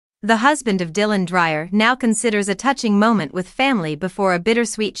The husband of Dylan Dreyer now considers a touching moment with family before a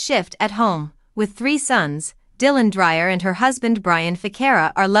bittersweet shift at home. With 3 sons, Dylan Dreyer and her husband Brian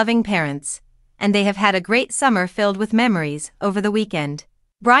Ficarra are loving parents, and they have had a great summer filled with memories over the weekend.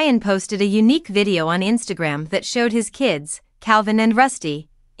 Brian posted a unique video on Instagram that showed his kids, Calvin and Rusty,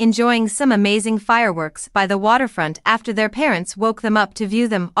 enjoying some amazing fireworks by the waterfront after their parents woke them up to view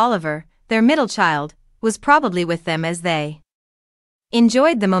them. Oliver, their middle child, was probably with them as they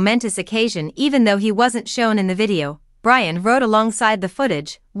enjoyed the momentous occasion even though he wasn't shown in the video. Brian wrote alongside the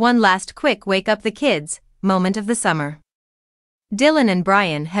footage, "One last quick wake up the kids moment of the summer." Dylan and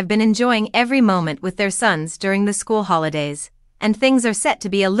Brian have been enjoying every moment with their sons during the school holidays, and things are set to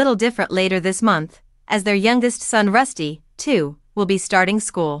be a little different later this month, as their youngest son Rusty, too, will be starting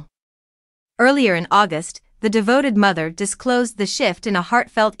school. Earlier in August, the devoted mother disclosed the shift in a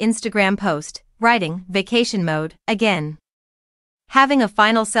heartfelt Instagram post, writing, "Vacation mode, again." Having a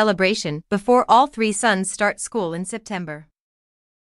final celebration before all 3 sons start school in September.